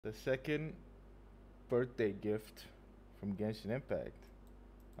The second birthday gift from Genshin Impact.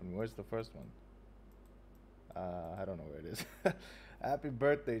 I mean, where's the first one? I don't know where it is. Happy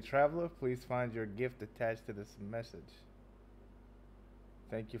birthday, traveler. Please find your gift attached to this message.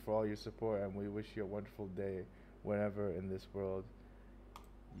 Thank you for all your support, and we wish you a wonderful day wherever in this world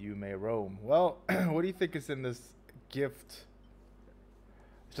you may roam. Well, what do you think is in this gift?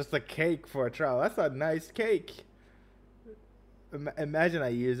 It's just a cake for a travel. That's a nice cake. Imagine I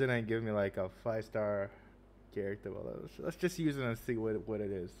use it and give me like a 5-star character. Well, let's just use it and see what it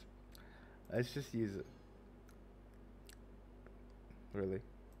is. Let's just use it. Really?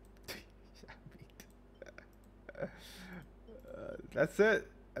 That's it.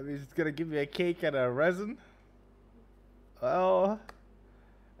 I mean, it's gonna give me a cake and a resin. Well,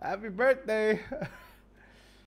 happy birthday.